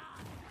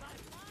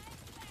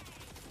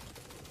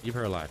 Leave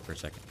her alive for a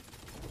second.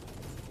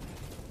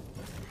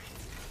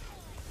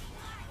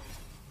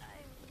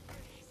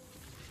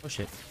 Oh,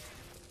 shit.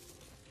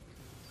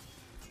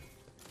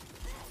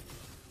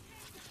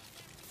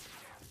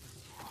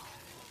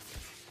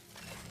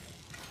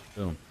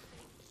 Boom.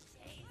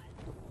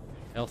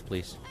 Health,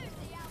 please.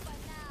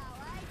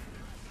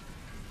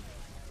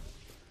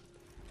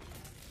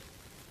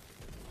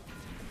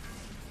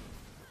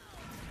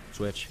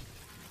 Switch.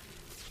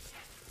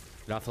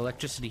 Get off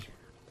electricity.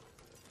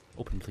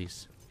 Open,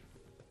 please.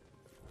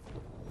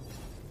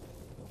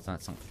 It's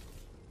not something.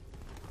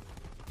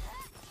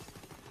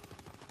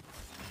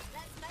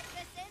 Let's make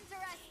this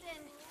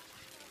interesting.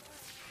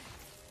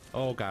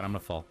 Oh god, I'm gonna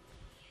fall.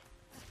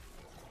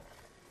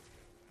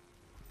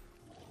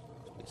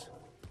 Please.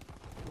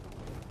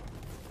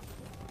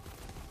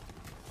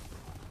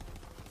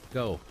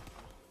 Go.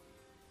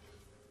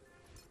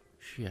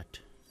 Shit.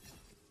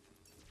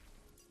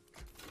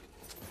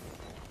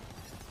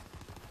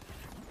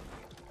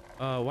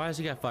 Why has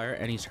he got fire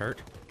and he's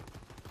hurt?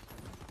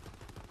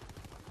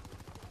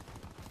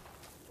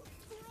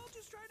 We're all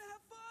just trying to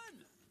have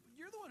fun.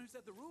 You're the one who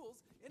set the rules.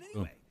 And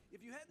anyway,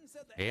 if you hadn't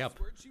said the Hey, S up.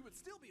 word, she would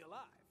still be alive.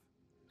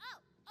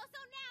 Oh, so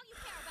now you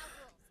care about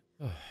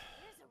rules.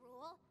 Here's a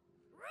rule.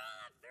 Rule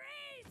of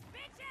threes,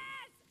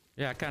 bitches!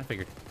 Yeah, I kind of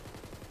figured.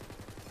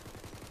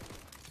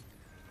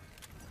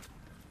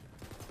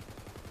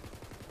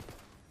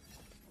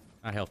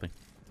 Not helping.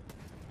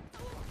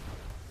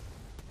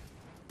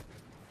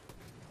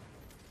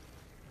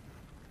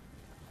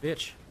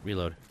 Bitch.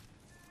 Reload.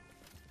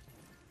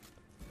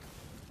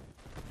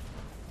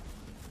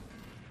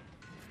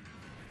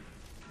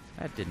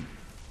 That didn't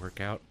work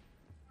out.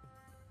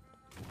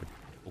 Open.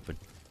 Open.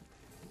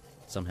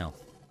 Some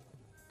health.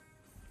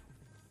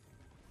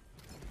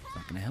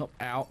 Not gonna help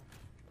out.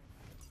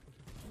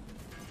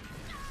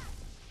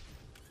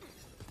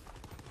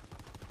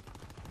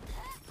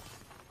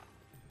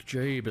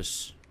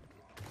 Jabus.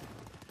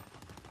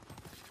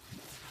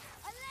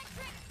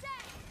 Electric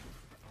set!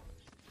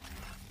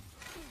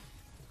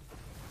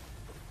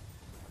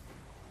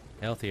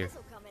 Health here.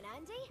 This'll come in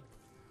handy.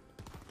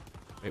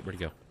 Wait, where'd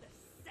he go?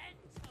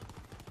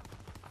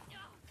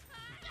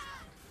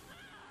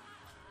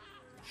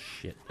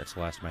 Shit, that's the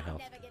last of my health.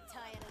 Never get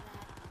tired of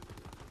that.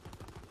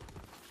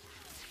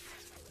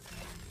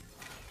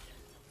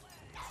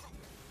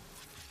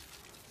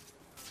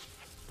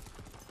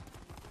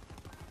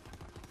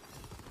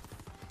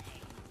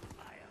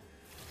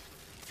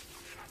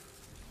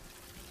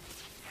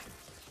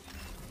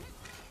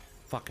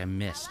 Fuck, I Now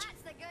missed.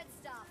 that's the good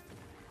stuff.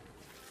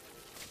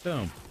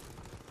 Boom.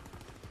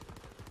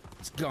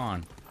 It's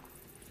gone.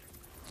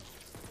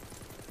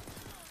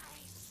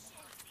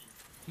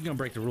 You're gonna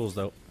break the rules,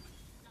 though.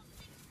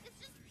 It's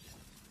just...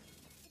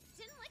 It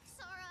didn't like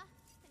Sarah,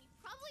 and you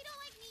probably don't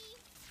like me.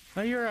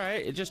 No, you're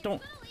alright. It just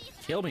don't Bully,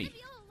 and kill I'm me. gonna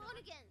be all alone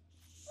again.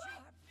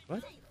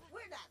 What? Hey,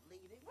 we're not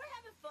leaving. We're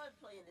having fun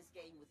playing this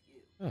game with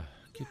you. Oh,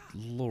 good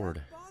lord.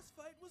 That boss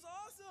fight was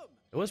awesome.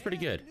 It was pretty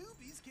good. And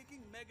newbies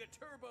kicking mega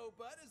turbo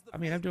butt is the I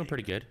mean, I'm doing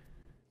pretty filmmaker. good.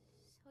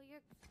 So you're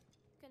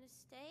gonna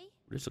stay?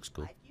 This looks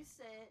cool. Like you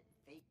said,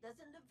 fate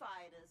doesn't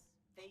divide us.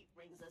 Fate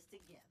brings us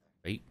together.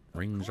 Fate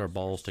brings our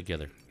balls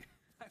together.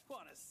 I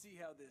want to see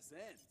how this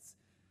ends.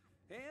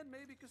 And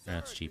maybe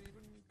Cassandra That's cheap. can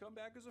even come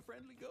back as a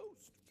friendly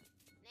ghost.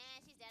 Nah,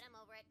 she's dead. I'm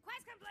over it.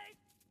 Quest complete!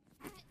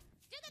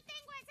 Do the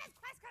thing where it says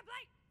quest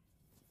complete!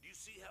 Do you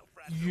see how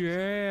fragile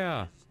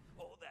Yeah. she is?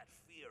 All that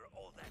fear,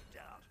 all that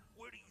doubt.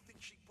 Where do you think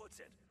she puts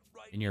it?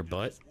 Right In your into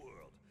butt? this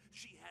world.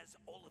 She has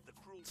all of the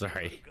cruelty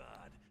Sorry. of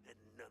God and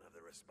none of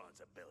the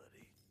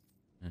responsibility.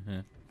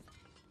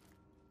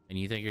 And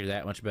you think you're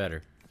that much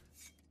better?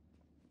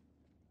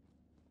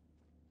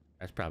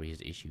 That's probably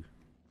his issue.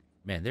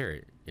 Man,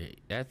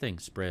 that thing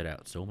spread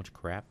out so much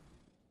crap.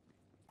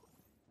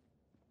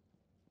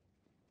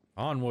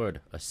 Onward,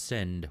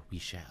 ascend we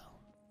shall.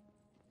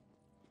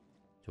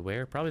 To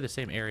where? Probably the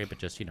same area, but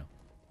just, you know,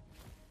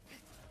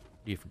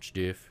 different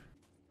stuff.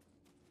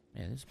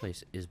 Man, this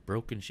place is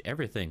broken.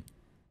 Everything.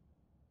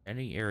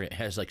 Any area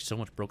has like so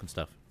much broken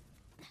stuff.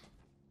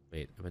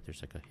 Wait, I bet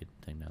there's like a hidden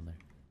thing down there.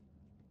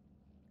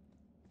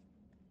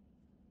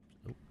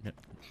 Oh, no.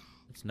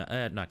 It's not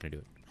gonna do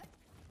it.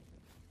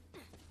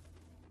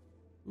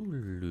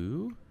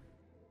 Ulu.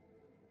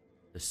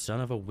 The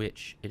son of a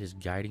witch. It is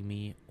guiding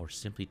me or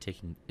simply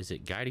taking... Is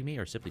it guiding me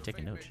or simply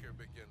taking notes? The Fate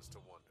Maker begins to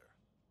wonder.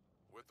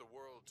 With the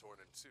world torn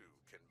in two,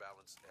 can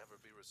balance ever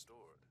be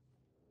restored?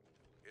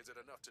 Is it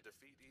enough to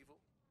defeat evil?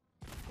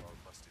 Or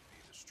must it be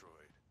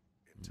destroyed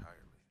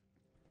entirely?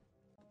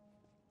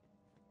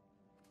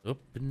 Up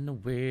and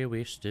away,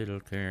 we're still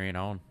carrying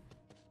on.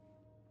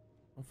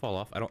 Don't fall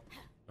off. I don't.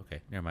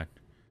 Okay, never mind.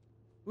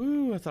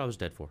 Woo! I thought I was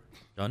dead for.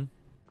 Done.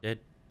 Dead.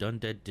 Done.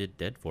 Dead. Did.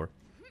 Dead for.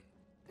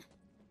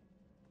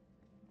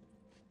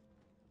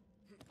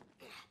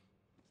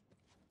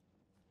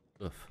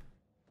 Oof.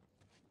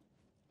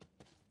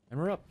 And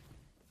we're up.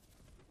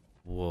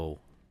 Whoa.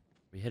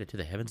 We headed to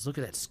the heavens. Look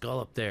at that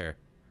skull up there.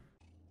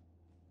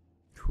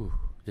 Whew.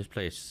 This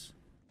place.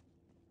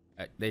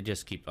 They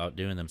just keep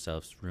outdoing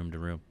themselves room to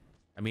room.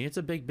 I mean, it's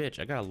a big bitch.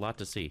 I got a lot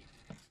to see.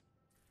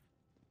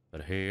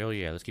 But hell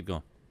yeah, let's keep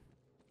going.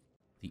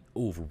 The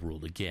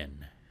overworld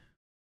again.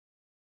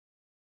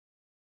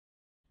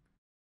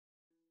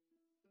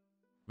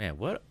 Man,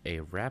 what a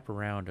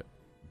wraparound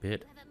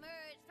bit You have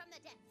emerged from the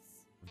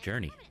depths. of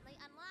journey. Permanently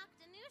unlocked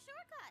a new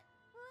shortcut.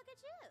 Look at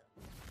you.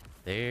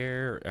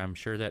 There, I'm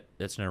sure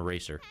that's an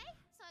eraser. Okay,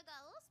 so I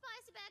got a little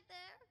spicy back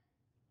there.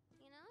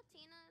 You know,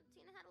 Tina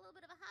had a little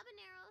bit of a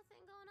habanero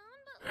thing going on,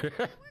 but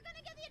we're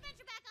gonna get the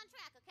adventure back on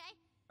track, okay?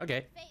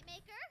 Okay. Fate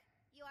Maker,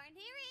 you are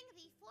nearing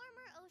the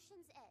former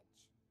ocean's edge,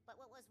 but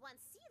what was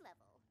once sea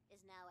level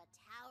is now a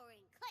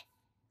towering cliff.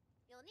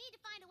 You'll need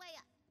to find a way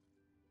up.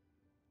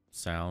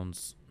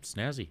 Sounds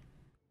snazzy.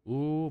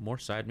 Ooh, more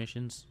side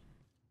missions.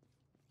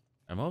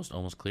 I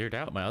almost cleared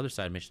out my other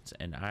side missions,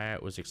 and I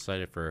was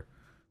excited for,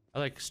 I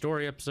like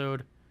story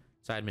episode,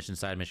 side mission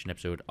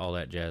episode, all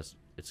that jazz.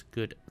 It's a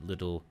good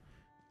little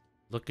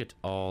look at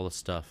all the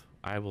stuff.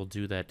 I will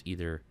do that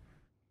either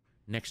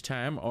next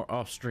time or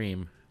off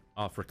stream,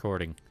 off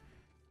recording,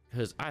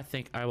 because I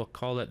think I will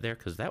call that there,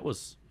 because that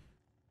was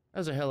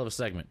a hell of a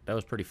segment. That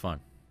was pretty fun.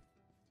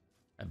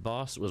 That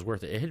boss was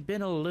worth it. It had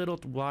been a little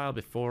while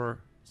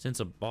since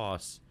a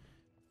boss,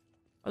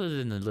 other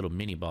than the little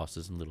mini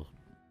bosses and little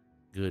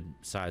good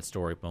side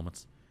story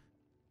moments.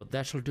 But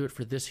that shall do it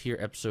for this here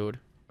episode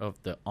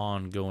of the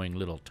ongoing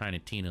little Tiny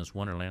Tina's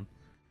Wonderland.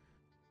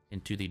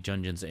 Into the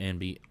dungeons and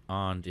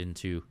beyond,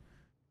 into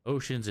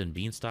oceans and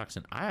beanstalks,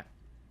 and I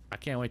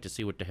can't wait to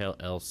see what the hell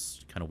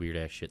else kind of weird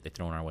ass shit they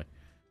throw in our way.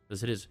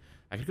 Because it is,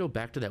 I could go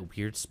back to that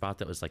weird spot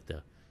that was like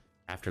the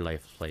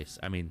afterlife place.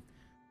 I mean,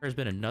 there's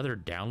been another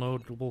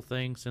downloadable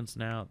thing since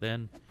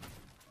then.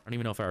 I don't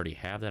even know if I already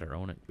have that or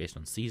own it based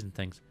on season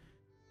things.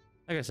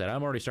 Like I said,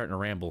 I'm already starting to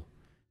ramble.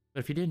 But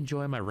if you did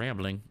enjoy my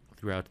rambling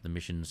throughout the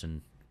missions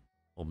and,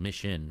 well,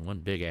 one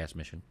big ass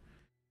mission,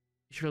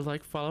 be sure to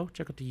like, follow,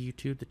 check out the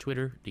YouTube, the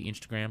Twitter, the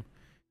Instagram, and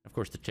of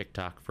course the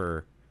TikTok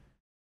for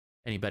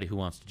anybody who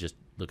wants to just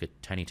look at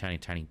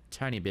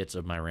tiny bits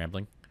of my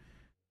rambling.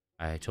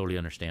 I totally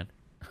understand.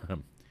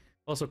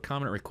 Also,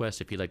 comment requests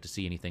if you'd like to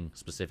see anything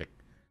specific.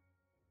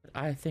 But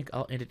I think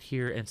I'll end it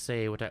here and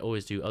say what I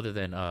always do, other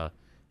than, if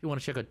you want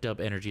to check out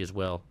Dub Energy as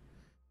well,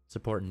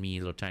 supporting me,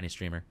 little tiny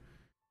streamer,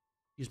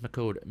 use my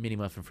code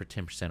MiniMuffin for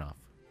 10% off.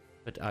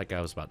 But like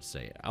I was about to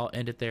say, I'll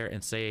end it there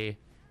and say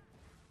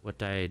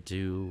what I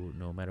do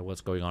no matter what's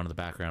going on in the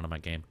background of my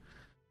game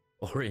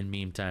or in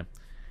meme time.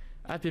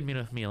 I've been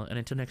Meal, and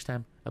until next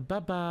time,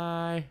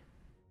 bye-bye.